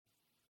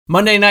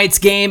Monday night's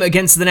game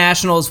against the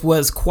Nationals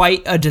was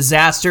quite a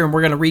disaster, and we're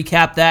going to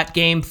recap that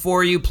game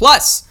for you.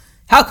 Plus,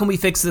 how can we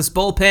fix this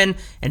bullpen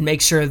and make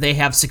sure they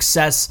have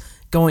success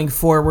going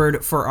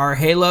forward for our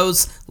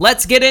Halos?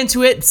 Let's get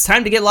into it. It's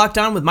time to get locked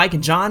on with Mike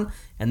and John,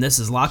 and this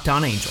is Locked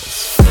On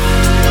Angels.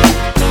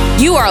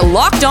 You are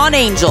Locked On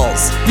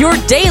Angels, your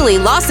daily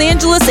Los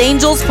Angeles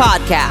Angels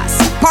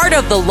podcast. Part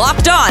of the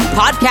Locked On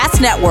Podcast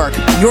Network,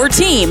 your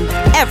team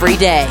every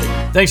day.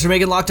 Thanks for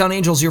making Locked On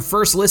Angels your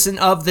first listen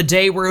of the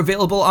day. We're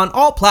available on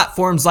all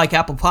platforms like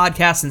Apple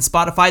Podcasts and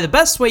Spotify. The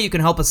best way you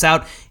can help us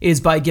out is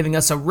by giving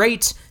us a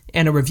rate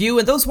and a review.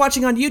 And those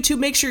watching on YouTube,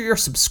 make sure you're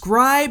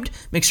subscribed.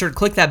 Make sure to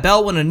click that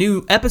bell when a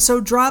new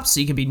episode drops so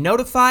you can be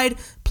notified.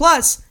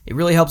 Plus, it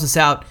really helps us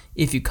out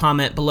if you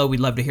comment below. We'd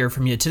love to hear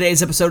from you.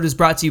 Today's episode is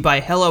brought to you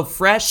by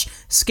HelloFresh.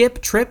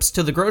 Skip trips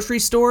to the grocery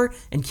store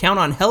and count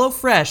on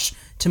HelloFresh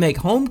to make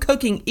home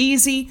cooking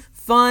easy,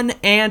 fun,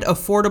 and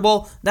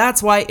affordable.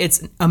 That's why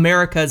it's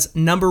America's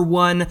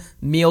 #1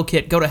 meal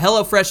kit. Go to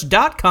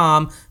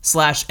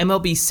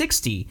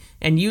HelloFresh.com/MLB60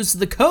 and use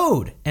the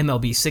code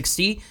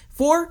MLB60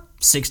 for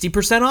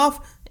 60% off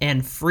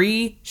and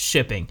free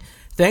shipping.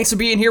 Thanks for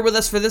being here with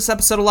us for this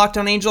episode of Locked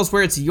On Angels,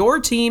 where it's your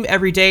team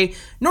every day.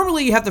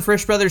 Normally, you have the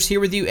Frisch brothers here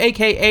with you,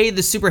 a.k.a.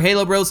 the Super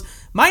Halo Bros.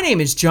 My name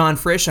is John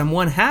Frisch. I'm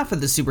one half of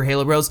the Super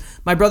Halo Bros.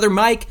 My brother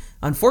Mike,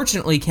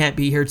 unfortunately, can't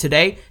be here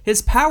today.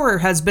 His power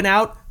has been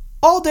out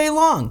all day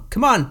long.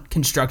 Come on,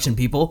 construction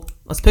people.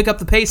 Let's pick up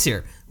the pace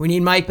here. We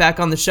need Mike back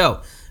on the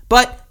show.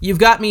 But you've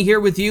got me here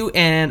with you,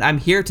 and I'm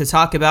here to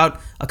talk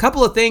about a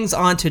couple of things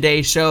on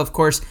today's show. Of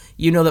course,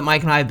 you know that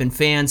Mike and I have been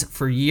fans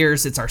for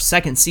years. It's our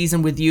second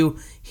season with you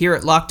here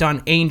at Locked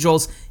On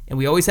Angels, and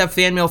we always have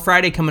Fan Mail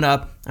Friday coming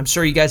up. I'm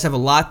sure you guys have a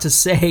lot to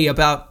say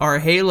about our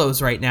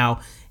Halos right now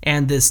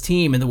and this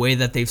team and the way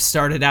that they've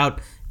started out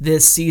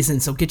this season.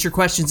 So get your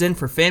questions in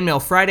for Fan Mail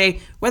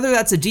Friday, whether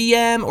that's a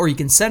DM or you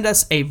can send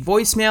us a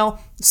voicemail,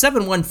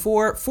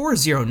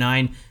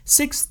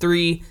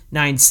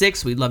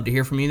 714-409-6396. We'd love to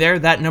hear from you there.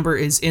 That number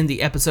is in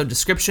the episode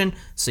description,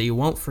 so you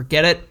won't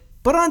forget it.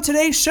 But on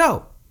today's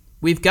show,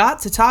 we've got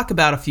to talk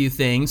about a few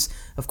things.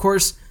 Of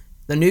course,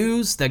 the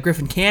news that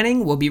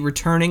Griffin will be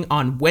returning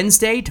on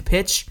Wednesday to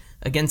pitch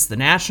against the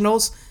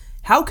Nationals.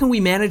 How can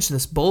we manage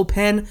this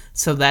bullpen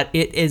so that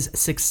it is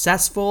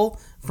successful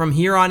from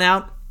here on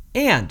out?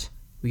 And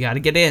we got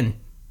to get in,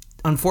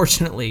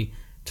 unfortunately,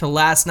 to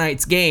last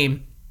night's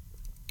game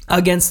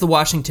against the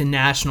Washington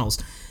Nationals.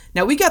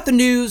 Now, we got the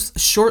news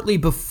shortly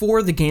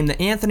before the game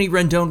that Anthony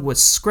Rendon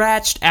was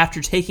scratched after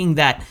taking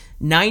that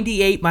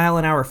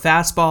 98-mile-an-hour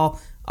fastball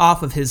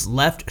off of his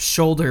left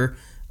shoulder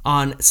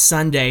on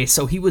Sunday.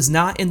 So he was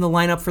not in the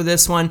lineup for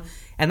this one,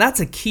 and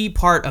that's a key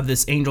part of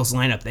this Angels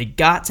lineup. They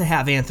got to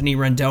have Anthony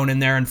Rendon in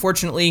there.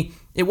 Unfortunately,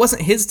 it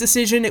wasn't his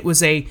decision. It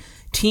was a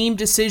team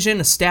decision,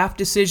 a staff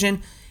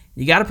decision.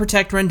 You got to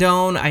protect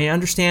Rendon. I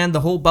understand the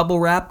whole bubble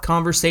wrap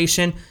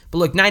conversation. But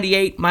look,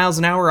 98 miles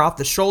an hour off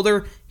the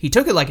shoulder, he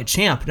took it like a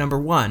champ, number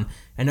one.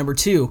 And number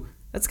two,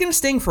 that's going to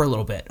sting for a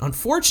little bit.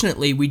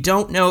 Unfortunately, we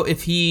don't know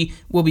if he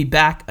will be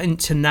back in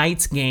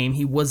tonight's game.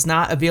 He was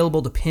not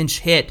available to pinch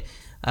hit.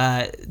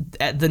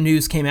 The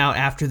news came out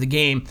after the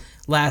game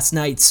last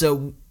night.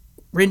 So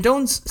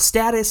Rendon's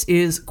status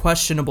is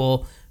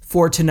questionable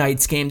for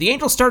tonight's game. The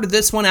Angels started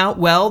this one out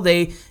well.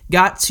 They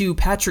got to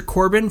Patrick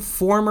Corbin,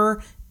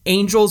 former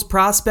Angels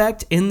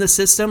prospect in the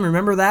system.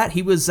 Remember that?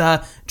 He was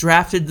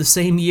drafted the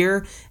same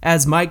year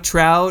as Mike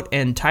Trout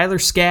and Tyler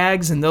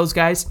Skaggs and those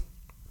guys.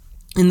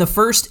 In the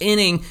first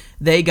inning,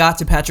 they got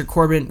to Patrick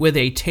Corbin with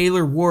a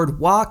Taylor Ward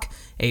walk,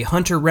 a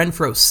Hunter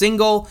Renfroe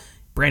single,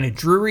 Brandon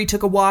Drury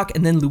took a walk,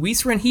 and then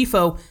Luis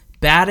Rengifo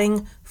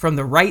batting from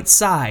the right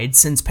side.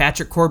 Since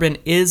Patrick Corbin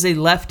is a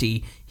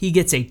lefty, he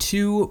gets a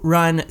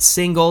 2-run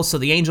single, so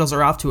the Angels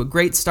are off to a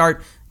great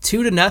start,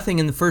 2-0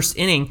 in the first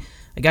inning.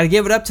 I got to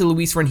give it up to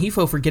Luis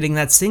Rengifo for getting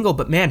that single,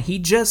 but man, he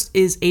just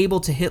is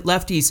able to hit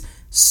lefties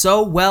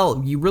so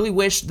well. You really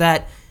wish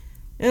that,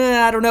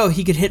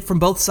 he could hit from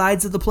both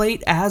sides of the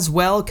plate as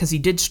well, because he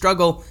did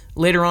struggle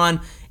later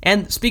on.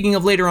 And speaking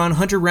of later on,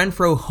 Hunter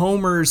Renfroe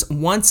homers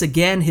once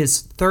again,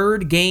 his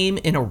third game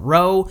in a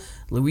row.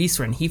 Luis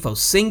Rengifo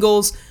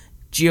singles.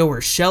 Gio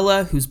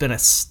Urshela, who's been a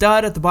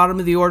stud at the bottom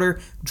of the order,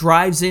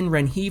 drives in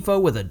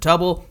Rengifo with a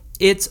double.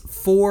 It's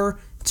 4-1.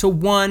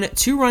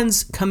 2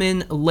 runs come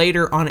in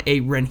later on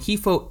a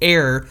Rengifo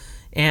error,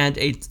 and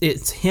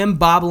it's him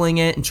bobbling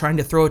it and trying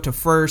to throw it to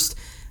first.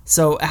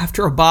 So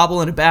after a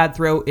bobble and a bad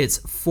throw, it's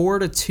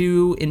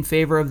 4-2 in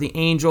favor of the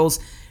Angels.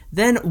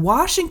 Then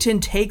Washington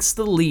takes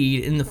the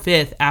lead in the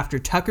 5th after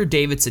Tucker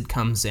Davidson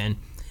comes in.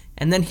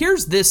 And then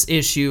here's this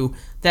issue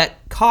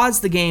that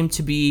caused the game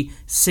to be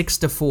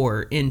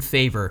 6-4 in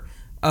favor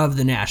of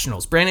the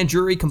Nationals. Brandon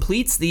Drury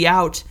completes the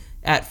out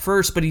at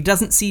first, but he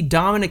doesn't see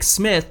Dominic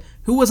Smith,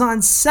 who was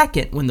on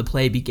second when the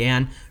play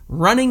began,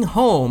 running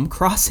home,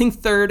 crossing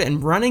third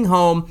and running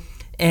home,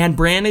 and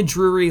Brandon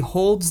Drury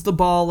holds the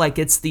ball like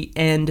it's the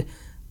end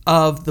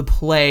of the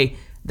play.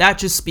 That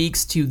just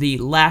speaks to the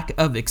lack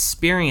of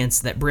experience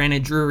that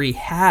Brandon Drury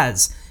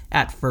has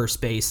at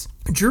first base.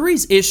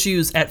 Drury's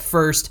issues at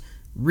first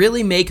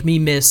really make me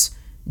miss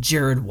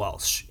Jared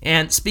Walsh.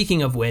 And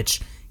speaking of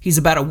which, he's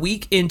about a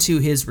week into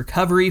his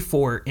recovery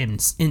for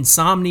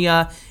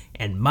insomnia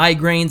and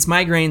migraines.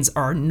 Migraines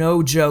are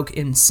no joke.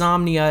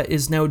 Insomnia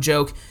is no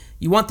joke.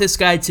 You want this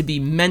guy to be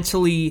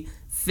mentally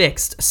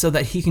fixed so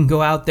that he can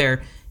go out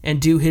there and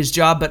do his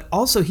job, but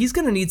also he's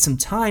going to need some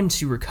time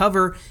to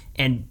recover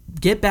and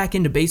get back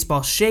into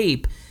baseball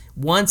shape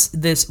once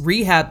this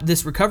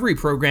recovery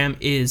program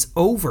is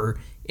over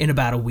in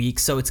about a week.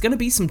 So it's going to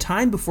be some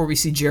time before we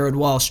see Jared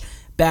Walsh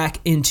back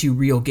into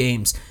real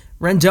games.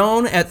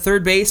 Rendon at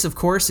third base, of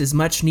course, is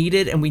much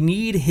needed, and we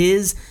need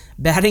his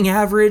batting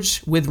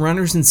average with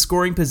runners in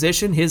scoring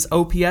position, his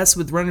OPS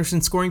with runners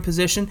in scoring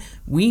position.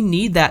 We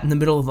need that in the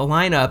middle of the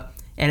lineup,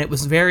 and it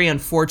was very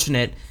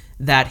unfortunate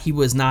that he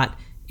was not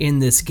in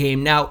this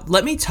game. Now,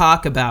 let me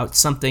talk about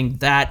something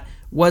that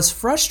was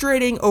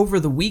frustrating over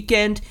the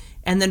weekend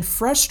and then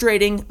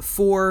frustrating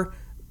for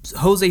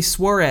Jose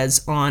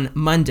Suarez on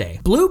Monday.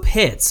 Bloop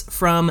hits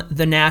from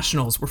the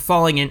Nationals were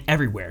falling in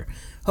everywhere.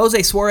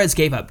 Jose Suarez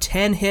gave up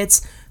 10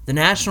 hits. The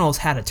Nationals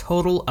had a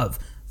total of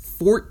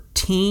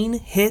 14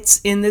 hits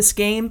in this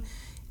game.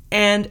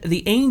 And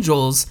the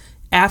Angels,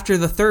 after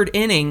the third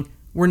inning,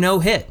 were no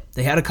hit.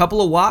 They had a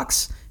couple of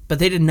walks, but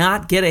they did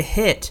not get a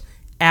hit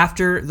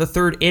after the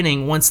third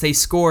inning once they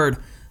scored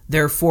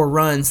their 4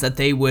 runs that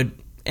they would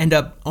end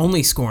up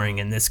only scoring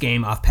in this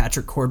game off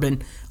Patrick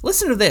Corbin.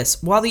 Listen to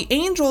this. While the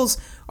Angels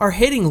are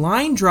hitting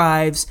line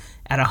drives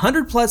at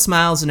 100 plus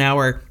miles an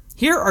hour,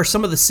 here are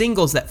some of the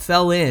singles that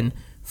fell in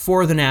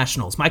for the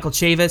Nationals. Michael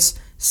Chavis,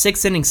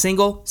 6th inning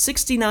single,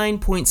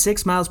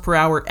 69.6 miles per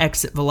hour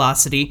exit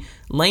velocity.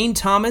 Lane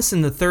Thomas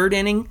in the 3rd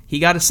inning, he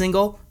got a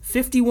single,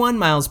 51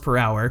 miles per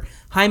hour.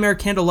 Jeimer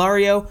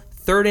Candelario,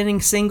 3rd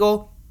inning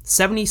single,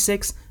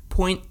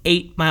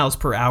 76.8 miles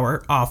per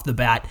hour off the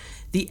bat.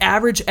 The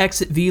average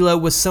exit velo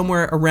was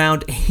somewhere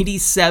around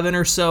 87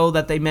 or so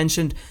that they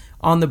mentioned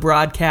on the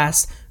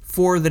broadcast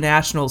for the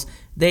Nationals.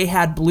 They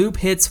had bloop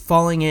hits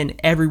falling in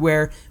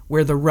everywhere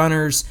where the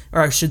runners,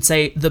 or I should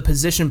say the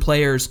position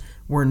players,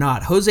 were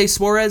not. Jose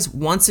Suarez,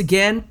 once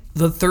again,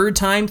 the 3rd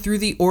time through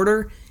the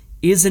order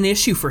is an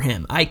issue for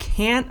him. I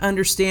can't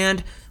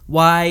understand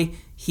why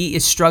he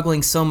is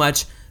struggling so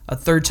much a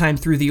 3rd time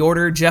through the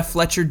order. Jeff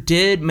Fletcher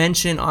did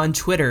mention on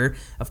Twitter,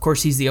 of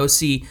course he's the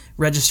OC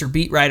Register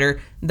beat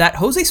writer, that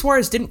Jose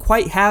Suarez didn't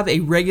quite have a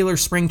regular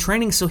spring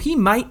training, so he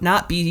might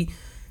not be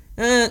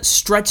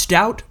stretched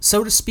out,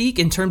 so to speak,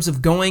 in terms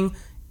of going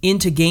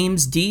into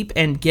games deep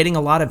and getting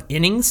a lot of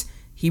innings.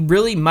 He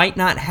really might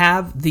not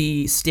have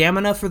the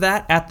stamina for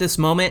that at this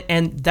moment,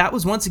 and that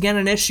was once again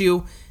an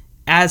issue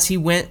as he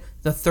went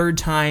the 3rd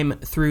time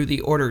through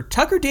the order.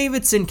 Tucker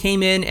Davidson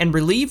came in and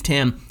relieved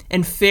him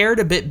and fared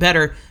a bit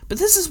better, but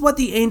this is what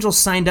the Angels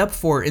signed up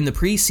for in the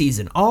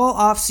preseason. All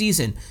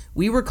offseason,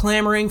 we were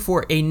clamoring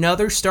for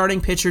another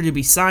starting pitcher to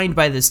be signed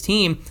by this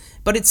team,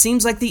 but it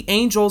seems like the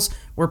Angels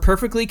were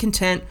perfectly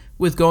content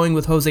with going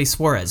with Jose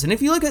Suarez. And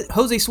if you look at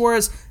Jose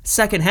Suarez's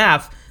second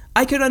half,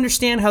 I could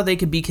understand how they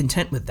could be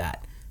content with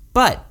that.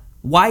 But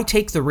why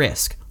take the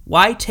risk?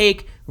 Why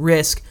take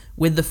risk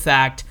with the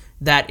fact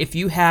that if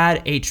you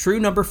had a true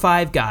number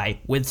 5 guy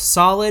with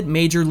solid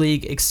major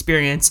league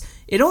experience,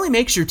 it only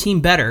makes your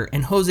team better,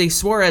 and Jose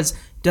Suarez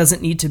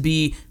doesn't need to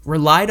be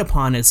relied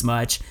upon as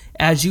much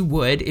as you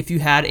would if you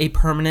had a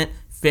permanent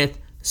 5th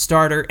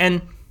starter.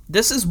 And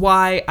this is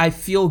why I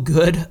feel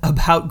good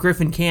about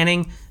Griffin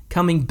Canning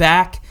coming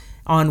back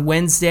on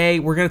Wednesday.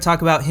 We're going to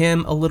talk about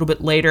him a little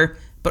bit later,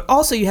 but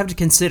also you have to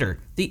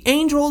consider the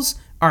Angels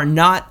are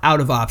not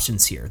out of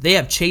options here. They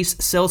have Chase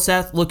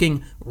Silseth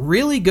looking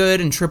really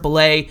good in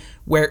AAA,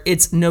 where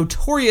it's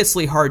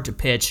notoriously hard to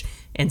pitch,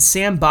 and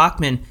Sam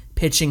Bachman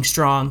pitching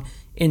strong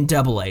in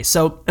AA.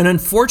 So an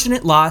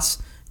unfortunate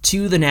loss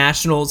to the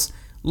Nationals.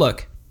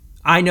 Look,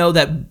 I know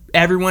that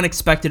everyone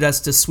expected us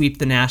to sweep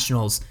the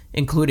Nationals,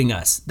 including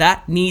us.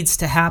 That needs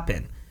to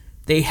happen.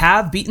 They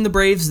have beaten the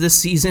Braves this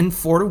season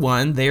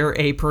 4-1. They're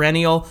a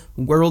perennial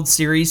World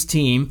Series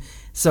team.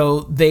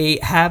 So they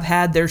have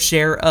had their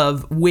share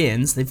of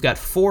wins. They've got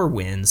 4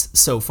 wins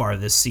so far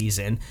this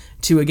season,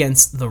 2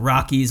 against the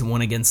Rockies and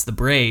 1 against the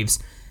Braves.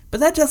 But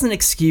that doesn't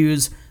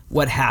excuse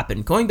what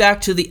happened. Going back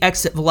to the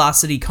exit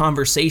velocity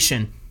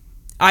conversation,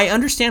 I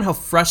understand how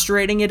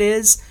frustrating it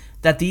is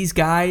that these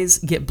guys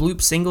get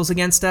bloop singles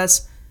against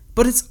us,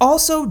 but it's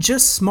also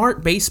just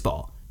smart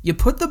baseball. You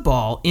put the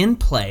ball in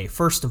play,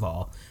 first of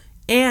all,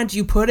 and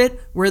you put it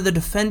where the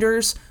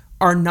defenders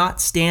are not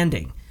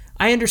standing.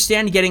 I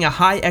understand getting a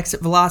high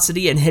exit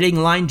velocity and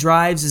hitting line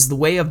drives is the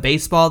way of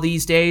baseball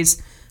these days,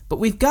 but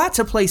we've got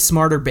to play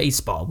smarter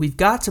baseball. We've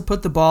got to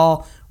put the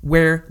ball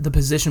where the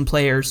position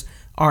players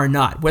are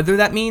not, whether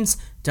that means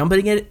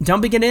dumping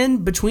it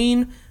in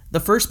between the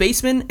first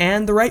baseman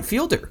and the right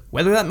fielder,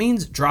 whether that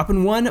means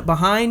dropping one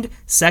behind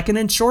second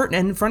and short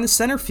and in front of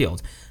center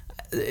field.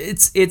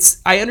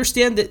 I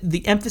understand that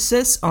the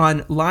emphasis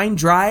on line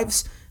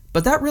drives,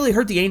 but that really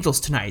hurt the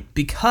Angels tonight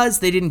because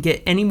they didn't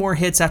get any more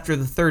hits after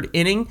the 3rd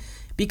inning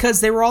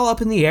because they were all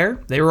up in the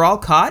air. They were all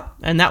caught,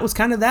 and that was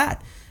kind of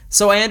that.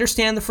 So I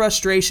understand the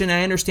frustration.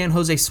 I understand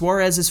Jose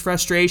Suarez's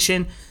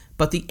frustration.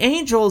 But the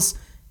Angels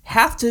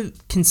have to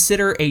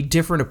consider a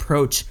different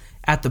approach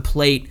at the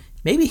plate,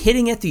 maybe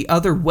hitting it the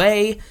other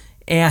way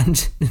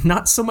and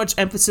not so much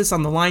emphasis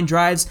on the line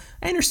drives.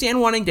 I understand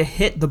wanting to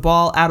hit the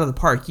ball out of the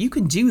park. You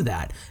can do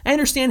that. I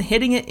understand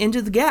hitting it into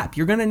the gap.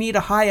 You're going to need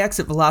a high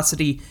exit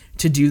velocity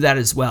to do that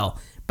as well.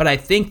 But I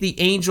think the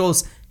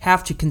Angels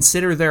have to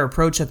consider their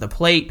approach at the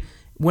plate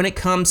when it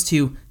comes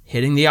to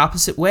hitting the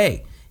opposite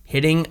way,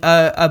 hitting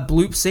a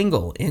bloop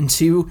single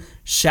into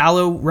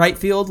shallow right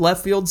field,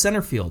 left field,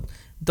 center field.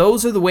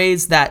 Those are the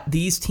ways that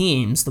these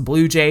teams, the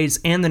Blue Jays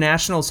and the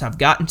Nationals, have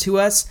gotten to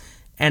us,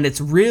 and it's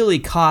really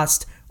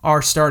cost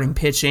our starting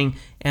pitching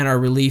and our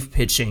relief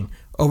pitching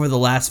over the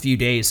last few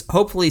days.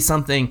 Hopefully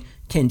something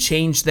can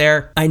change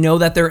there. I know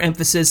that their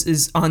emphasis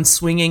is on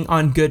swinging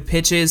on good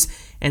pitches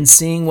and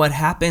seeing what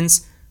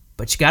happens,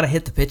 but you got to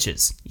hit the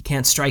pitches. You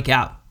can't strike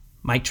out.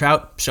 Mike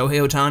Trout,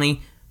 Shohei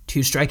Ohtani, 2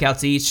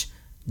 strikeouts each.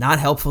 Not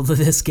helpful to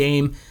this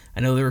game. I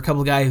know there were a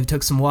couple of guys who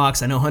took some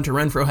walks. I know Hunter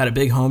Renfroe had a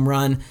big home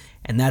run,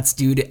 and that's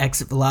due to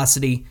exit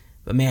velocity.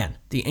 But man,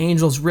 the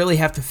Angels really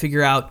have to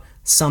figure out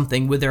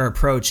something with their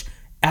approach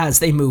as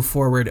they move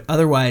forward.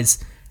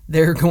 Otherwise,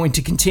 they're going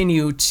to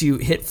continue to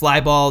hit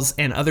fly balls,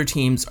 and other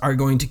teams are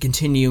going to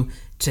continue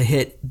to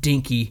hit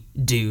dinky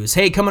doos.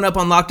 Hey, coming up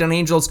on Locked On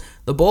Angels,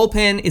 the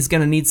bullpen is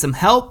going to need some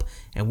help,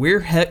 and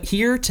we're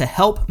here to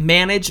help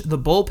manage the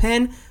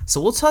bullpen.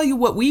 So we'll tell you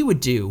what we would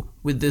do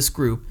with this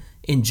group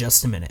in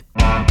just a minute.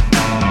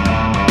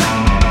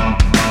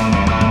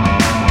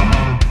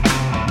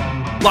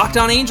 Locked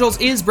On Angels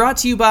is brought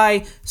to you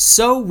by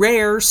So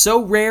Rare.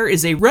 So Rare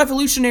is a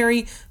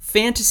revolutionary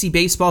fantasy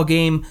baseball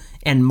game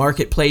and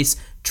marketplace,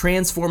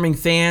 transforming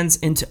fans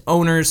into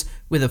owners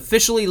with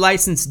officially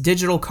licensed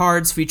digital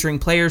cards featuring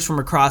players from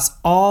across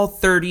all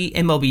 30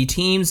 MLB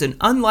teams. And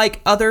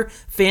unlike other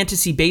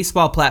fantasy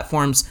baseball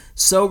platforms,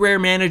 So Rare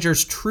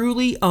managers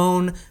truly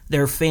own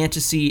their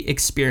fantasy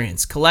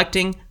experience,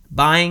 collecting,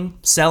 buying,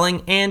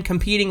 selling, and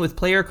competing with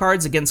player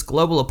cards against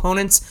global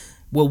opponents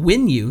will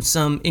win you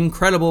some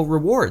incredible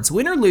rewards.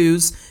 Win or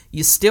lose,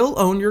 you still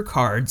own your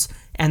cards,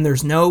 and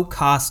there's no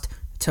cost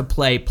to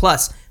play.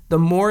 Plus, the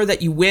more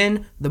that you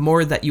win, the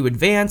more that you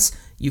advance.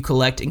 You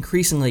collect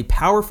increasingly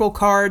powerful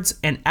cards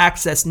and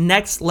access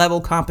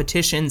next-level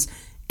competitions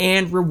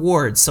and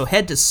rewards. So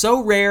head to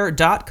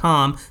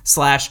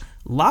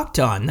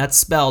sorare.com/lockedon. That's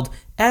spelled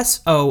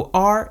SORARE.com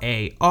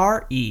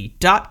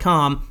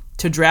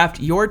to draft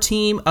your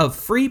team of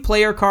free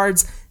player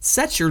cards,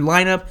 set your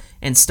lineup,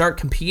 and start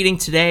competing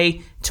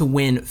today to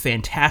win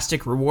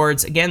fantastic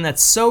rewards. Again,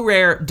 that's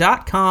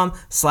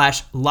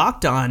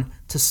sorare.com/lockedon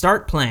to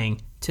start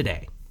playing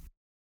today.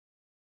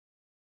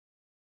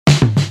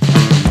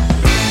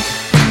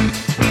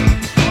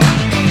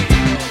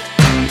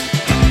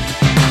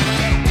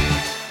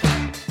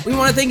 We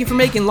want to thank you for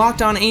making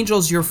Locked On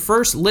Angels your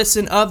first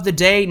listen of the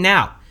day.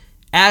 Now,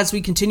 as we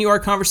continue our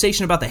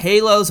conversation about the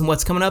Halos and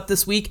what's coming up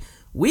this week,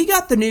 we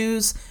got the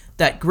news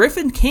that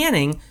Griffin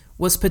Canning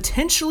was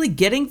potentially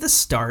getting the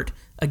start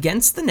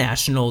against the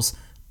Nationals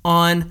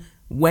on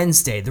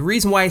Wednesday. The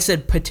reason why I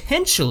said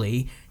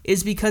potentially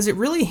is because it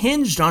really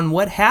hinged on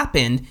what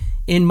happened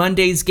in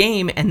Monday's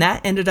game, and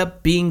that ended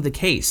up being the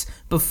case.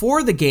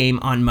 Before the game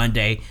on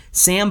Monday,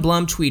 Sam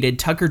Blum tweeted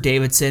Tucker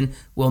Davidson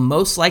will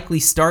most likely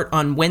start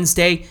on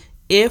Wednesday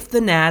if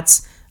the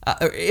Nats,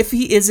 if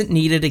he isn't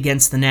needed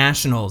against the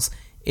Nationals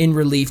in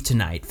relief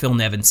tonight. Phil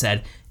Nevin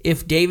said,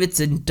 if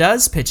Davidson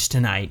does pitch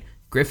tonight,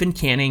 Griffin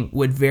Canning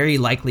would very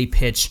likely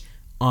pitch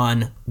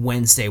on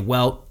Wednesday.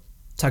 Well,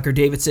 Tucker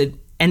Davidson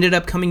ended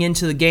up coming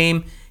into the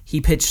game. He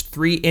pitched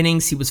 3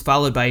 innings. He was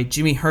followed by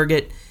Jimmy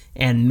Herget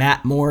and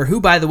Matt Moore, who,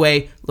 by the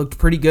way, looked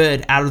pretty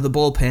good out of the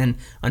bullpen.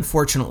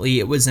 Unfortunately,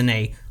 it was in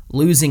a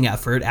losing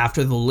effort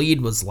after the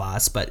lead was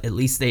lost, but at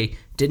least they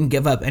didn't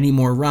give up any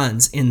more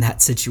runs in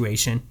that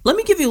situation. Let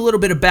me give you a little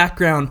bit of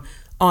background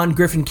on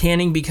Griffin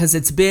Canning because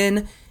it's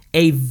been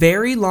a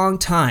very long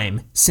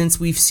time since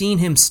we've seen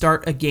him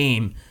start a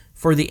game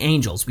for the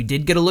Angels. We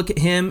did get a look at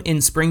him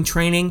in spring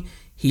training.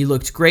 He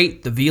looked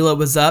great. The velo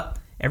was up.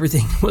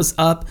 Everything was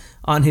up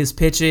on his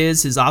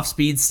pitches, his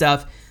off-speed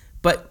stuff.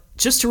 But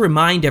just to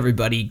remind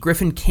everybody,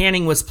 Griffin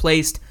Canning was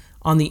placed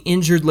on the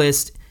injured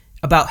list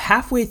about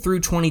halfway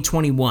through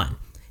 2021.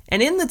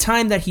 And in the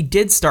time that he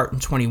did start in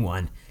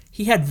 21,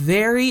 he had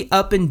very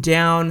up and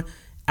down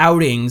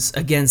outings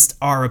against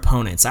our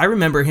opponents. I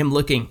remember him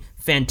looking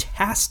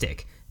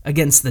fantastic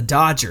against the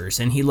Dodgers,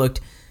 and he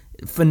looked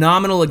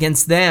phenomenal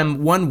against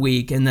them one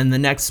week, and then the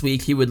next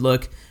week he would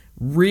look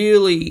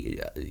really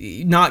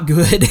not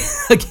good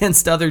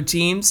against other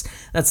teams.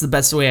 That's the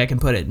best way I can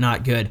put it,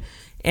 not good.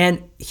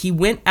 And he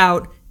went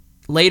out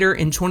later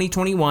in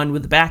 2021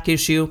 with the back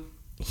issue.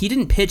 He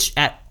didn't pitch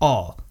at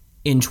all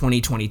in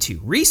 2022.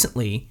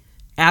 Recently,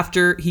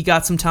 after he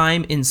got some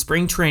time in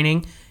spring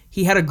training,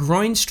 he had a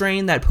groin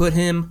strain that put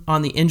him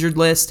on the injured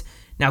list.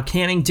 Now,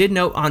 Canning did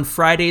note on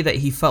Friday that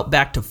he felt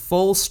back to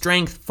full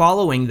strength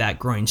following that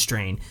groin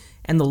strain.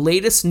 And the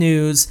latest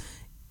news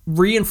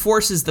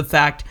reinforces the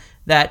fact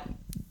that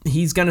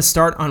he's going to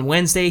start on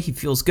Wednesday. He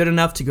feels good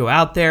enough to go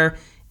out there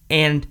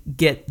and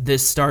get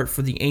this start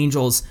for the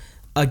Angels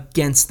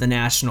against the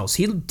Nationals.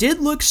 He did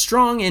look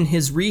strong in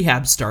his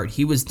rehab start.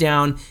 He was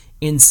down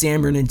in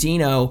San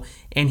Bernardino,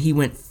 and he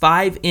went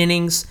 5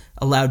 innings,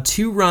 allowed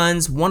 2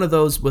 runs. One of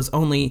those was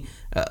only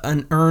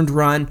an earned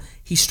run.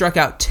 He struck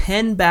out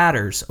 10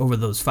 batters over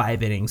those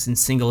 5 innings in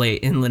Single-A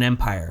Inland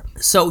Empire.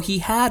 So he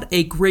had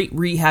a great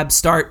rehab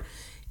start,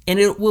 and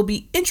it will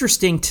be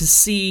interesting to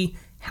see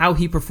how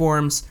he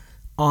performs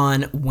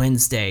on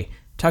Wednesday.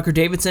 Tucker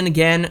Davidson,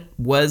 again,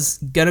 was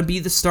going to be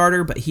the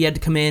starter, but he had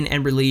to come in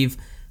and relieve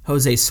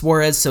Jose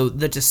Suarez, so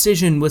the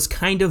decision was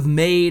kind of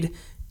made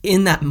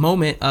in that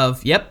moment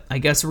of, yep, I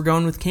guess we're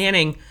going with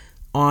Canning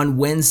on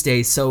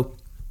Wednesday. So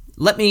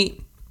let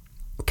me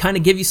kind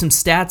of give you some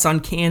stats on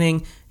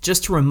Canning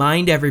just to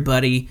remind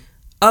everybody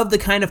of the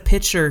kind of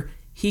pitcher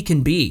he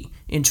can be.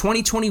 In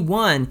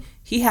 2021,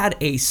 he had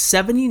a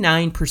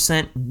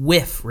 79%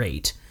 whiff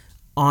rate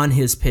on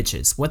his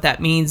pitches. What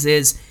that means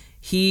is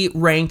he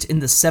ranked in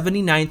the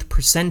 79th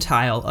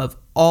percentile of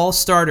all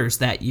starters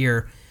that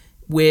year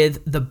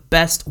with the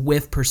best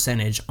whiff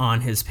percentage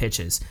on his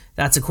pitches.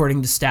 That's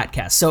according to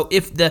StatCast. So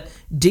if the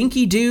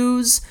dinky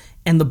doos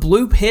and the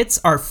bloop hits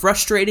are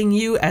frustrating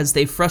you as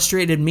they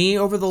frustrated me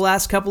over the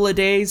last couple of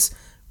days,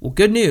 well,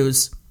 good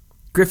news.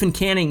 Griffin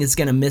Canning is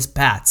going to miss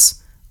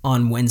bats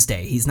on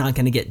Wednesday. He's not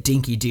going to get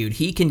dinky dooed.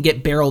 He can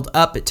get barreled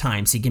up at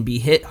times. He can be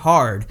hit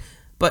hard.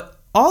 But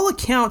all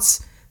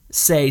accounts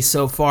say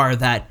so far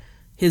that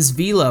his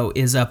velo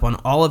is up on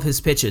all of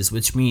his pitches,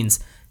 which means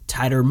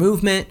tighter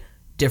movement,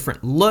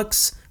 different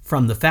looks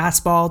from the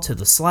fastball to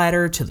the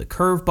slider to the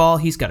curveball.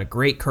 He's got a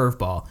great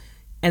curveball.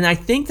 And I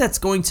think that's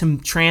going to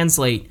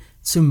translate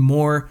to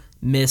more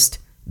missed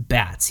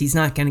bats. He's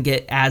not going to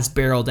get as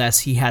barreled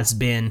as he has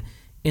been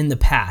in the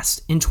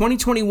past. In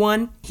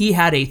 2021, he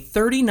had a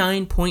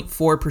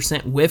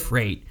 39.4% whiff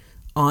rate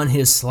on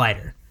his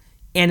slider.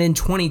 And in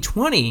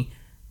 2020,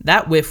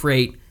 that whiff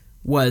rate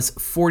was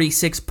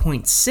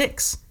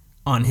 46.6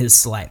 on his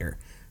slider.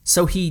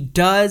 So he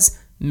does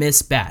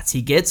miss bats.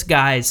 He gets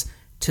guys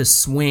to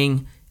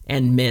swing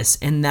and miss,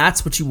 and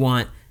that's what you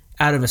want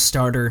out of a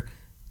starter.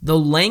 The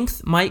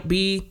length might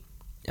be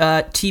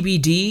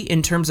TBD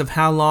in terms of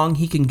how long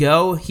he can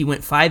go. He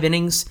went 5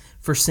 innings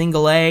for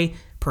Single-A.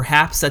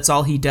 Perhaps that's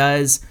all he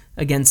does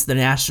against the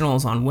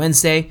Nationals on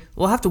Wednesday.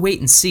 We'll have to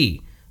wait and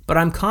see. But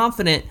I'm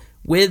confident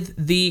with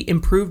the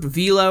improved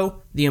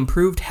velo, the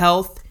improved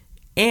health,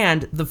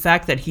 and the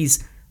fact that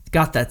he's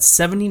got that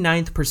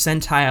 79th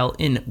percentile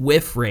in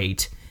whiff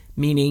rate,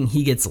 meaning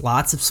he gets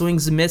lots of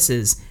swings and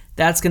misses,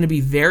 that's going to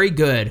be very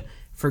good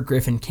for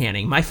Griffin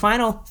Canning. My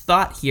final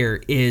thought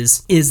here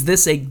is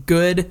this a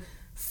good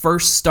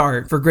first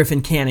start for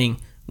Griffin Canning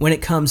when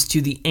it comes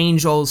to the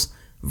Angels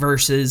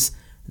versus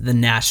the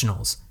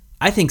Nationals?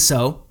 I think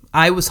so.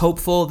 I was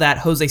hopeful that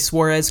Jose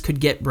Suarez could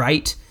get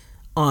right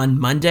on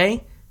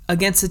Monday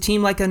against a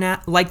team like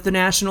the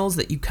Nationals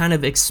that you kind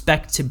of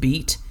expect to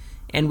beat.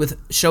 And with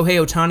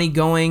Shohei Ohtani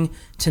going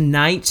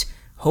tonight,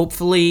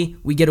 hopefully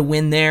we get a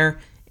win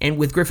there. And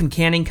with Griffin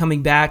Canning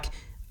coming back,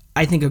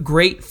 I think a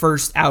great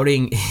first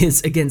outing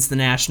is against the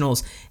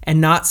Nationals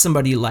and not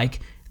somebody like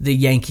the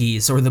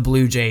Yankees or the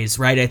Blue Jays,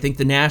 right? I think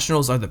the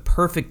Nationals are the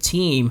perfect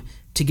team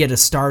to get a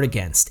start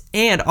against.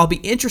 And I'll be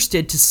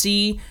interested to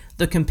see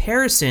the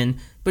comparison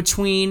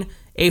between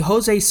a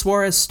Jose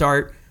Suarez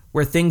start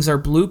where things are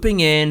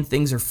blooping in,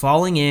 things are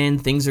falling in,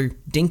 things are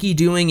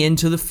dinky-doing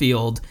into the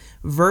field,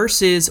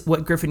 versus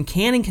what Griffin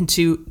Canning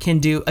can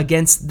do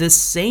against this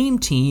same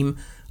team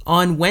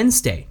on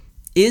Wednesday.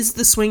 Is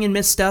the swing and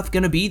miss stuff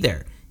going to be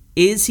there?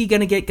 Is he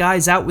going to get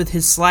guys out with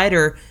his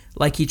slider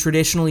like he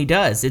traditionally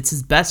does? It's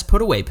his best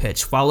put-away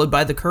pitch, followed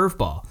by the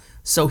curveball.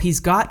 So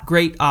he's got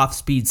great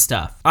off-speed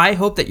stuff. I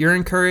hope that you're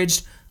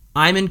encouraged.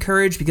 I'm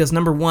encouraged because,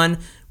 number one,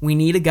 we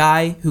need a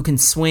guy who can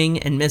swing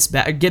and miss,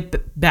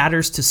 get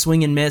batters to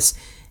swing and miss.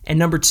 And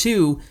number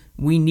two,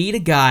 we need a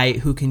guy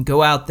who can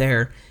go out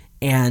there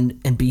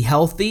and be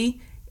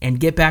healthy and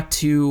get back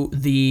to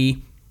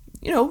the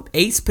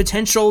ace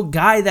potential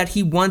guy that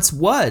he once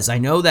was. I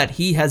know that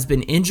he has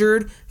been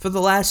injured for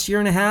the last year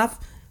and a half,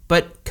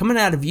 but coming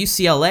out of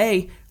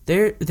UCLA,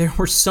 there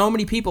were so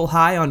many people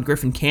high on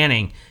Griffin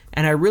Canning,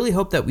 and I really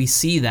hope that we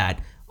see that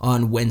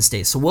on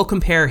Wednesday. So we'll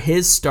compare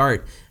his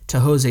start to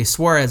Jose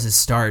Suarez's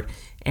start,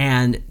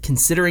 and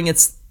considering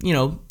it's,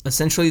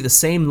 essentially the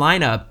same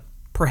lineup,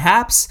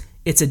 perhaps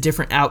it's a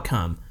different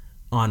outcome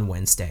on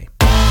Wednesday.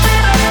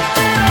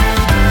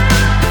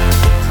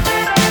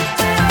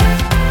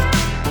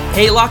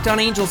 Hey, Locked On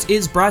Angels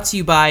is brought to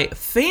you by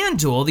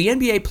FanDuel. The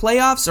NBA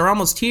playoffs are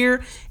almost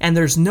here, and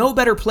there's no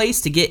better place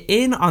to get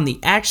in on the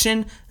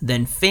action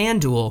than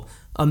FanDuel,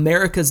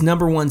 America's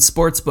 #1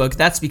 sportsbook.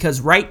 That's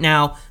because right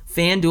now,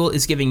 FanDuel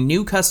is giving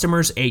new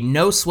customers a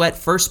no-sweat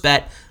first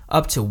bet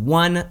up to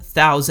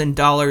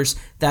 $1,000.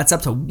 That's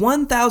up to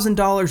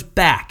 $1,000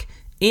 back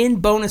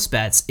in bonus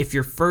bets if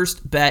your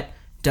first bet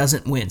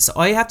doesn't win. So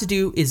all you have to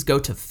do is go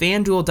to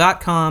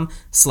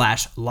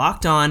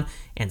FanDuel.com/lockedon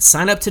and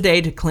sign up today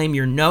to claim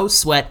your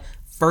no-sweat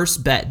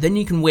first bet. Then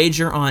you can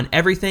wager on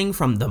everything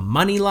from the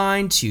money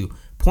line to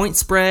point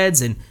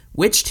spreads and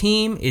which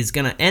team is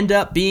going to end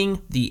up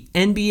being the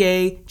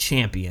NBA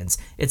champions.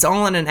 It's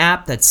all on an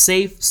app that's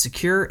safe,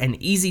 secure, and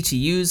easy to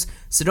use,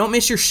 so don't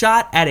miss your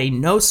shot at a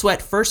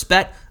no-sweat first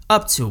bet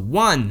up to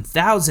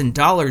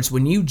 $1,000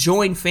 when you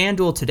join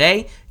FanDuel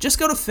today. Just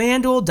go to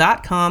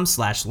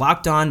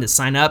FanDuel.com/lockedon to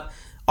sign up.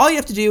 All you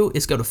have to do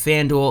is go to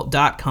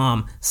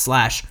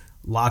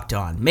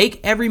FanDuel.com/lockedon. Make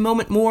every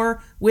moment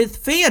more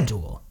with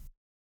FanDuel.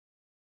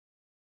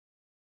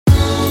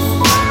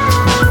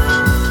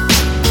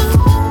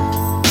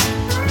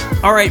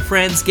 All right,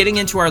 friends, getting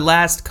into our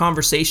last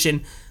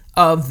conversation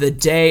of the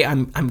day.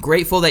 I'm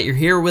grateful that you're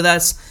here with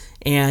us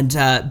and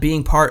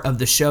being part of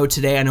the show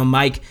today. I know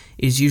Mike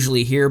is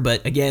usually here,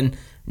 but again,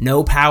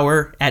 no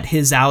power at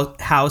his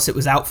house. It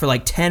was out for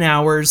like 10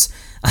 hours.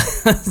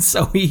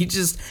 So he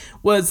just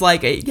was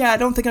like, yeah, I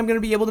don't think I'm going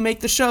to be able to make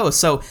the show.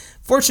 So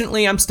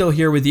fortunately, I'm still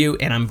here with you,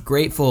 and I'm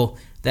grateful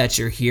that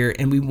you're here.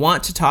 And we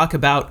want to talk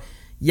about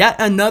yet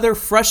another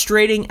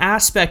frustrating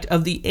aspect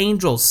of the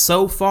Angels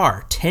so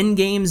far, 10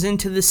 games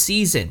into the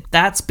season.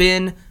 That's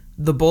been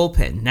the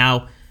bullpen.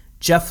 Now,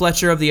 Jeff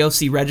Fletcher of the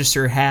OC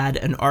Register had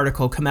an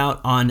article come out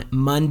on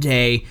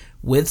Monday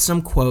with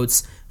some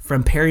quotes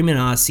from Perry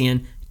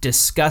Minasian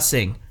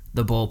discussing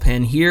the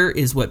bullpen. Here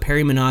is what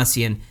Perry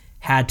Minasian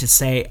had to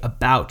say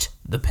about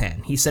the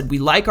pen. He said, "We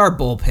like our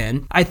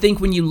bullpen. I think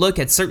when you look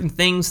at certain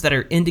things that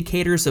are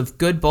indicators of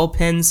good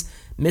bullpens,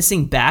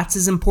 missing bats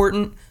is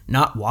important,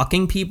 not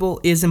walking people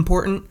is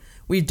important.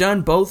 We've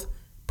done both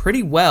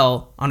pretty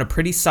well on a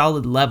pretty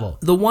solid level.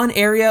 The one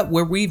area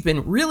where we've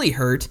been really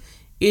hurt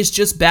is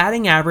just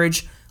batting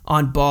average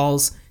on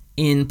balls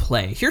in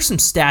play." Here's some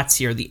stats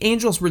here. The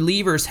Angels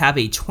relievers have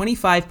a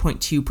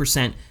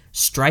 25.2%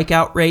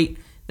 strikeout rate.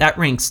 That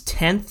ranks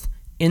 10th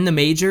in the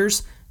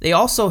majors. They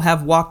also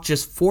have walked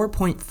just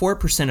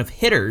 4.4% of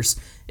hitters,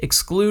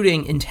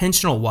 excluding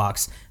intentional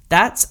walks.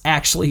 That's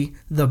actually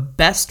the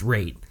best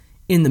rate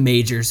in the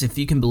majors, if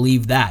you can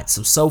believe that.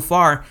 So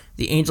far,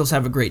 the Angels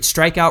have a great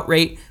strikeout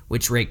rate,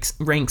 which ranks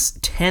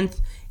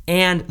 10th,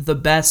 and the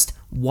best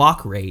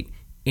walk rate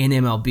in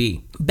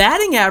MLB.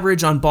 Batting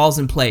average on balls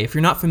in play, if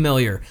you're not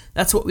familiar,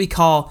 that's what we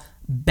call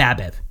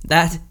BABIP.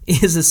 That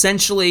is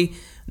essentially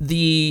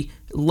the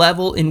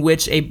level in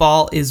which a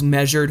ball is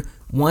measured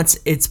once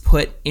it's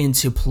put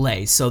into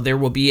play. So there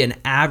will be an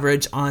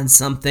average on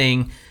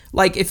something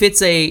like if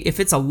it's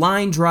a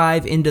line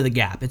drive into the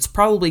gap, it's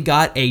probably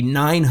got a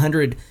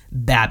 900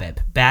 BABIP,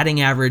 batting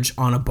average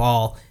on a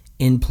ball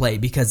in play,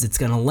 because it's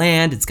going to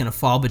land, it's going to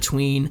fall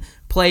between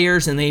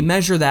players, and they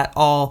measure that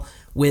all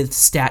with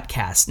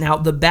StatCast. Now,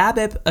 the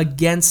BABIP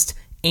against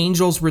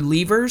Angels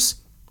relievers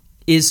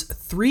is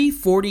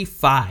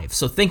 345.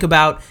 So think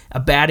about a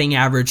batting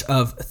average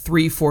of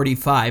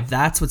 345.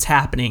 That's what's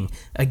happening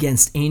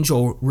against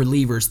Angel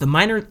relievers.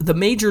 The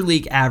major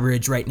league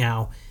average right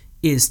now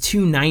is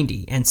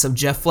 290. And so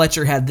Jeff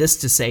Fletcher had this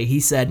to say. He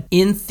said,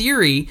 "In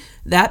theory,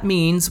 that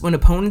means when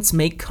opponents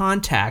make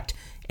contact,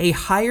 a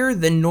higher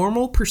than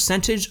normal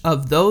percentage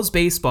of those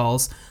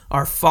baseballs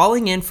are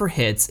falling in for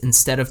hits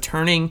instead of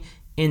turning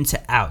into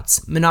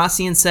outs."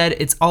 Minasian said,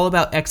 "It's all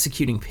about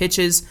executing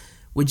pitches.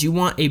 Would you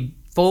want a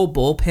full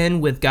bullpen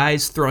with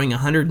guys throwing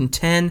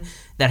 110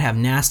 that have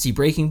nasty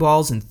breaking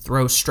balls and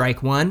throw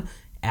strike one?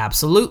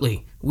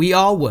 Absolutely. We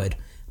all would.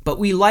 But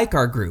we like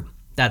our group."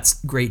 That's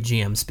great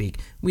GM speak.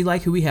 We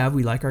like who we have.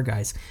 We like our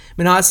guys.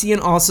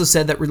 Minasian also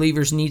said that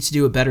relievers need to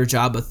do a better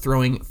job of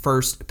throwing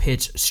first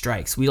pitch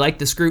strikes. "We like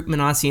this group,"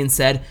 Minasian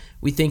said.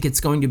 "We think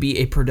it's going to be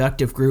a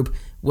productive group.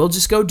 We'll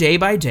just go day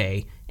by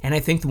day." And I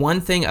think the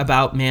one thing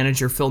about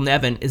manager Phil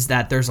Nevin is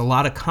that there's a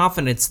lot of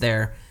confidence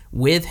there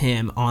with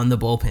him on the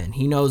bullpen.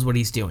 He knows what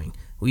he's doing.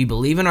 We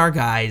believe in our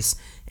guys,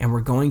 and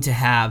we're going to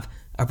have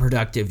a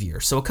productive year.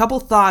 So a couple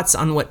thoughts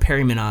on what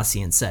Perry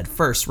Minasian said.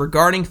 First,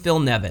 regarding Phil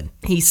Nevin.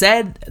 He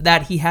said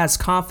that he has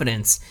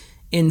confidence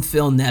in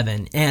Phil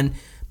Nevin, and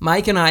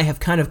Mike and I have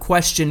kind of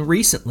questioned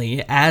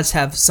recently, as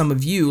have some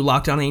of you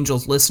Locked On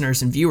Angels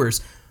listeners and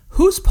viewers,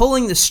 who's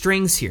pulling the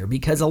strings here?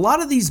 Because a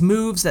lot of these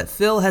moves that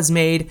Phil has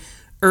made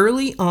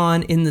early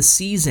on in the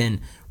season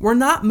were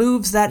not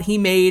moves that he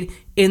made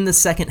in the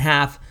second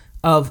half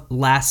of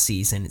last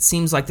season. It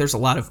seems like there's a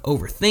lot of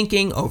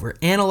overthinking,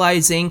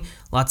 overanalyzing,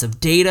 lots of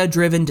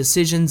data-driven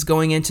decisions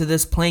going into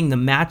this, playing the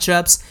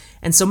matchups.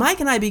 And so Mike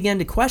and I began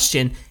to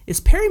question, is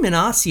Perry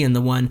Minasian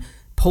the one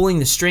pulling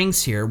the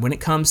strings here when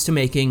it comes to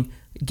making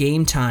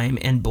game time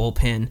and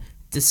bullpen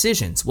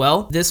decisions?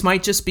 Well, this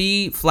might just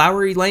be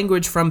flowery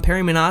language from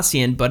Perry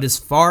Minasian, but as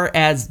far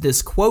as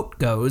this quote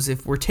goes,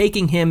 if we're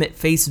taking him at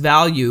face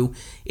value,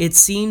 it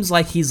seems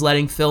like he's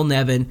letting Phil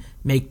Nevin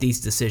make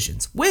these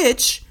decisions,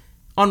 which,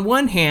 on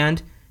one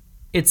hand,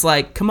 it's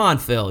like, come on,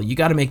 Phil, you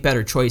got to make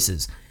better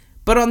choices.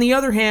 But on the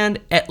other hand,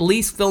 at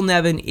least Phil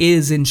Nevin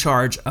is in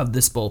charge of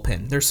this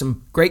bullpen. There's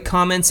some great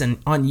comments on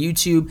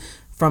YouTube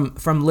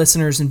from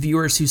listeners and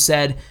viewers who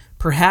said,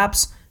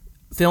 perhaps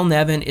Phil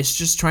Nevin is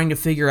just trying to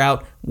figure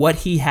out what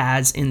he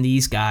has in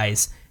these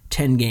guys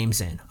 10 games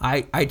in.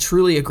 I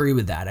truly agree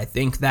with that. I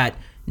think that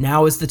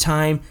Now is the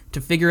time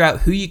to figure out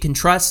who you can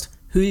trust,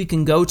 who you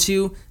can go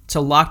to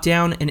lock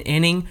down an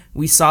inning.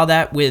 We saw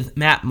that with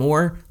Matt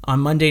Moore on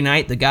Monday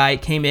night. The guy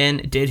came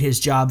in, did his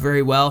job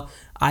very well.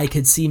 I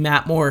could see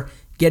Matt Moore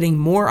getting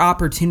more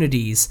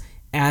opportunities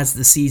as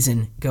the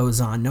season goes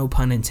on, no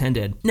pun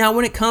intended. Now,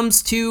 when it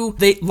comes to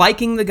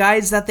liking the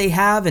guys that they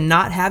have and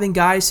not having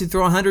guys who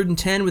throw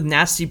 110 with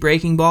nasty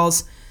breaking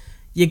balls,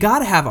 you got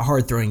to have a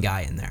hard-throwing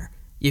guy in there.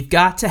 You've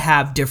got to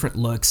have different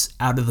looks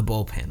out of the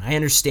bullpen. I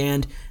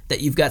understand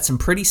that you've got some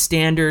pretty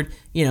standard,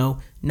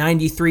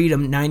 93 to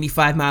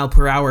 95 mile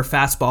per hour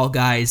fastball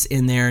guys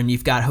in there, and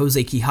you've got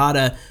Jose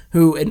Quijada,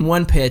 who in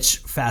one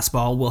pitch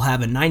fastball will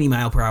have a 90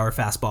 mile per hour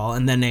fastball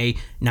and then a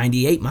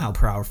 98 mile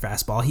per hour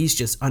fastball. He's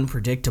just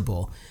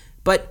unpredictable.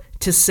 But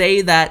to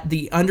say that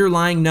the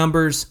underlying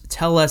numbers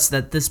tell us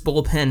that this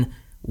bullpen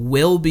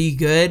will be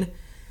good,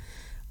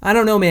 I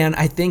don't know, man.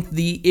 I think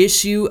the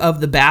issue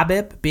of the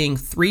BABIP being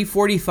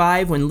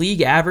 345 when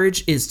league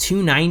average is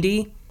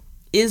 290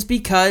 is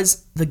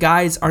because the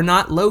guys are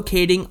not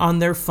locating on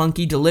their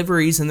funky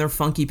deliveries and their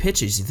funky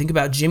pitches. You think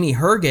about Jimmy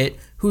Herget,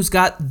 who's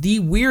got the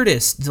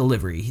weirdest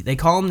delivery. They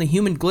call him the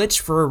human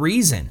glitch for a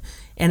reason.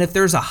 And if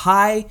there's a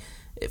high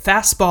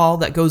fastball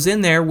that goes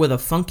in there with a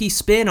funky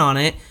spin on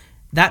it,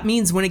 that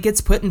means when it gets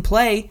put in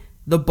play,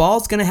 the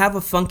ball's going to have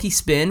a funky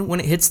spin when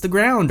it hits the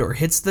ground or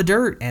hits the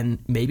dirt, and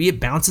maybe it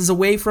bounces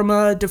away from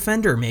a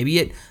defender. Maybe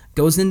it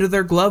goes into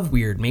their glove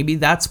weird. Maybe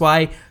that's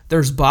why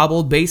there's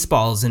bobbled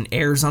baseballs and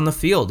errors on the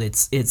field.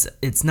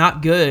 It's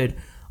not good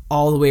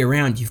all the way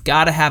around. You've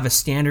got to have a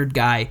standard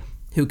guy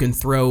who can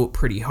throw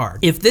pretty hard.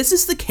 If this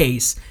is the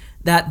case,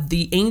 that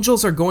the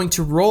Angels are going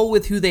to roll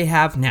with who they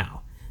have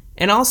now,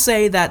 and I'll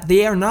say that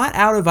they are not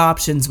out of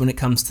options when it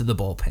comes to the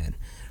bullpen.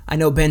 I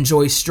know Ben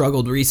Joyce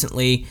struggled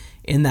recently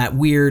in that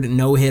weird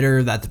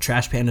no-hitter that the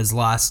Trash Pandas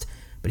lost,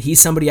 but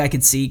he's somebody I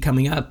could see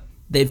coming up.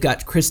 They've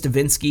got Chris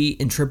Davinsky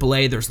in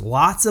AAA. There's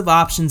lots of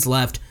options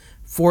left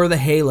for the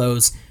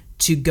Halos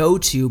to go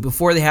to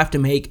before they have to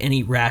make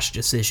any rash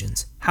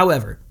decisions.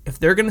 However, if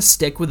they're going to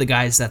stick with the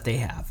guys that they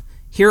have,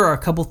 here are a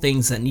couple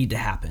things that need to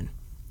happen.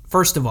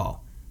 First of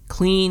all,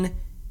 clean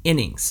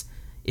innings.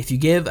 If you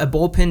give a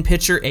bullpen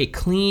pitcher a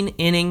clean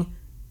inning,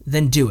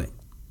 then do it.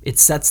 It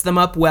sets them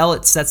up well.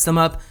 It sets them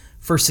up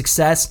for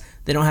success.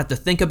 They don't have to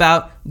think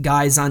about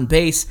guys on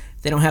base.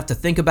 They don't have to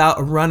think about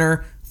a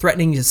runner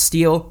threatening to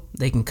steal.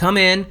 They can come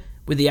in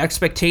with the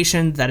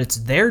expectation that it's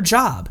their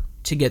job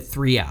to get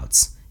 3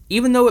 outs,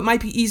 even though it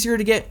might be easier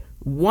to get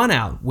 1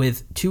 out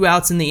with 2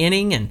 outs in the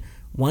inning and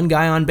 1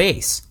 guy on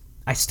base.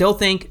 I still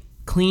think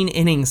clean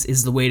innings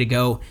is the way to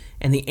go,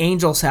 and the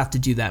Angels have to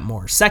do that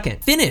more.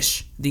 Second,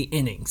 finish the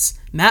innings.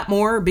 Matt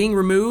Moore being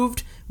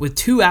removed with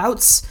 2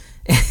 outs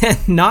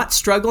and not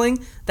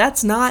struggling,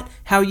 that's not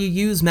how you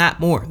use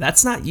Matt Moore.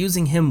 That's not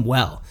using him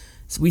well.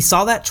 So we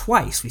saw that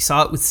twice. We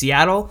saw it with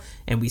Seattle,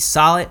 and we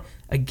saw it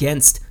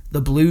against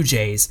the Blue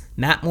Jays.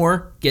 Matt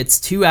Moore gets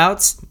 2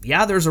 outs.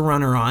 Yeah, there's a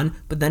runner on,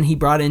 but then he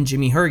brought in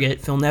Jimmy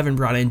Herget. Phil Nevin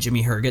brought in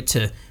Jimmy Herget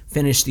to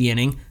finish the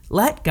inning.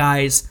 Let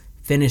guys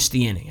finish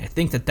the inning. I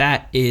think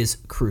that is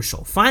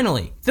crucial.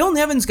 Finally, Phil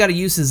Nevin's got to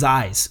use his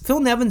eyes. Phil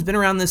Nevin's been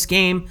around this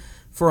game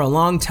for a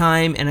long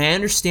time, and I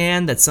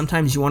understand that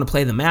sometimes you want to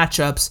play the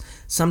matchups.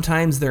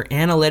 Sometimes they're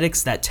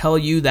analytics that tell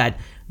you that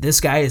this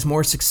guy is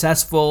more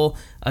successful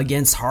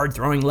against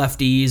hard-throwing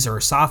lefties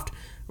or soft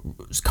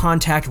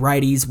contact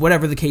righties,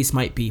 whatever the case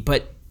might be.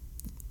 But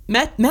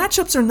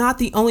matchups are not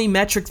the only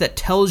metric that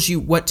tells you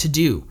what to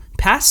do.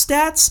 Past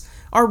stats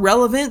are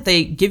relevant.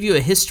 They give you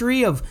a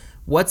history of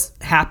what's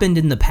happened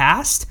in the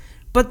past.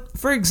 But,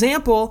 for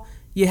example,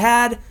 you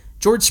had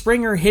George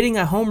Springer hitting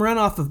a home run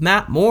off of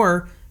Matt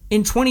Moore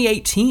in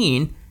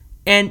 2018,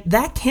 and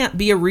that can't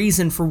be a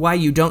reason for why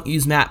you don't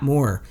use Matt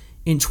Moore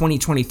in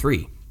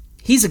 2023.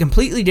 He's a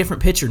completely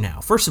different pitcher now.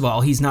 First of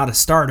all, he's not a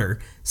starter.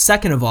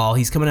 Second of all,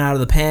 he's coming out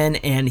of the pen,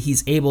 and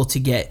he's able to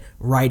get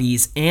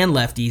righties and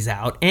lefties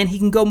out, and he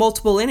can go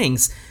multiple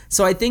innings.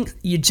 So I think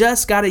you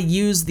just got to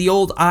use the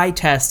old eye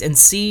test and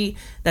see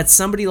that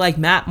somebody like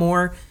Matt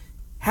Moore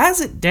has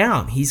it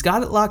down. He's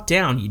got it locked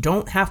down. You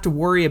don't have to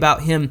worry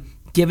about him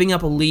giving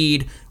up a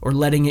lead or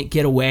letting it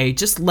get away.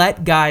 Just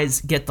let guys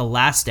get the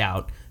last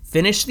out,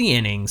 finish the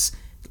innings,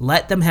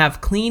 let them have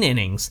clean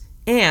innings,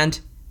 and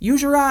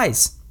use your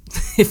eyes.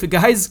 If a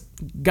guy's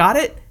got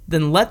it,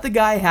 then let the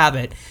guy have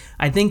it.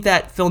 I think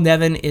that Phil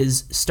Nevin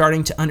is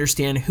starting to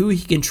understand who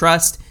he can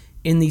trust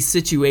in these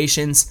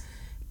situations,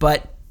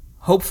 but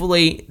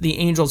hopefully the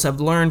Angels have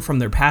learned from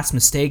their past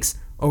mistakes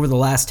over the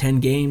last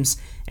 10 games,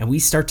 and we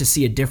start to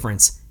see a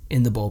difference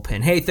in the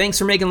bullpen. Hey, thanks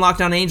for making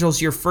Locked On Angels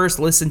your first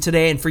listen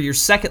today, and for your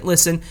second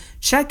listen,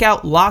 check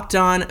out Locked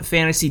On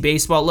Fantasy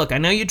Baseball. Look, I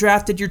know you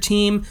drafted your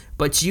team,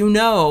 but you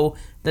know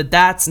that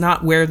that's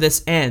not where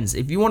this ends.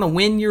 If you want to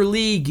win your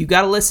league, you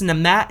got to listen to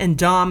Matt and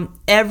Dom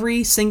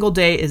every single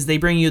day as they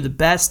bring you the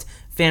best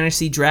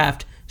fantasy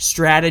draft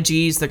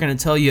strategies. They're going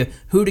to tell you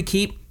who to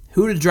keep,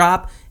 who to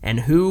drop and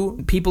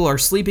who people are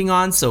sleeping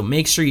on, so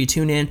make sure you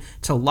tune in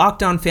to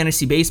Locked On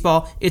Fantasy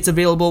Baseball. It's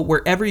available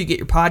wherever you get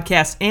your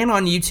podcasts and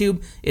on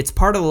YouTube. It's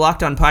part of the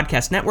Locked On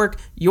Podcast Network,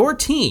 your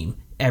team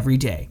every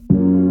day.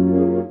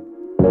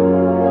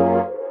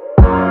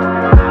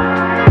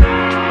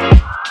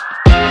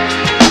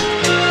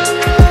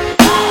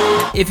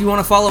 If you want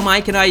to follow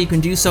Mike and I, you can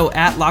do so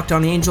at Locked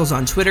On Angels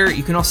on Twitter.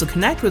 You can also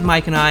connect with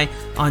Mike and I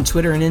on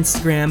Twitter and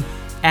Instagram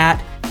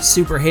at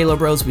Super Halo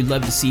Bros. We'd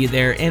love to see you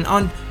there. And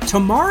on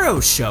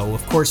tomorrow's show,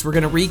 of course, we're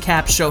going to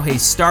recap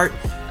Shohei's start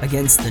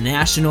against the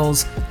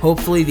Nationals.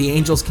 Hopefully the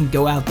Angels can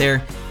go out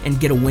there and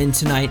get a win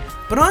tonight.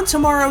 But on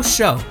tomorrow's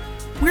show,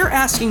 we're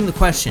asking the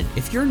question,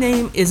 if your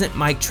name isn't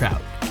Mike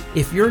Trout,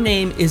 if your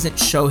name isn't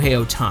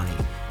Shohei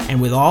Ohtani, and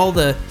with all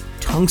the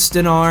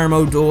tungsten arm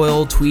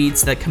O'Doyle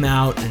tweets that come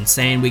out and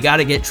saying we got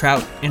to get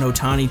Trout and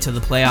Ohtani to the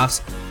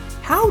playoffs,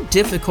 how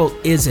difficult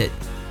is it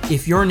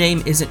if your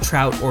name isn't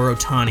Trout or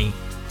Ohtani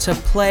to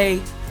play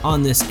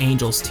on this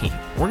Angels team?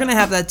 We're going to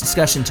have that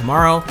discussion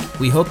tomorrow.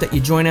 We hope that you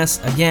join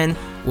us. Again,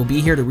 we'll be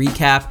here to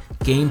recap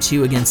Game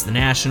 2 against the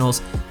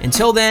Nationals.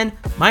 Until then,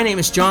 my name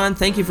is John.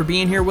 Thank you for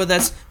being here with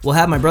us. We'll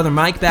have my brother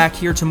Mike back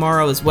here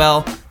tomorrow as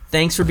well.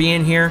 Thanks for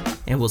being here,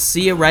 and we'll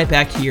see you right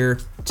back here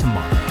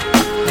tomorrow.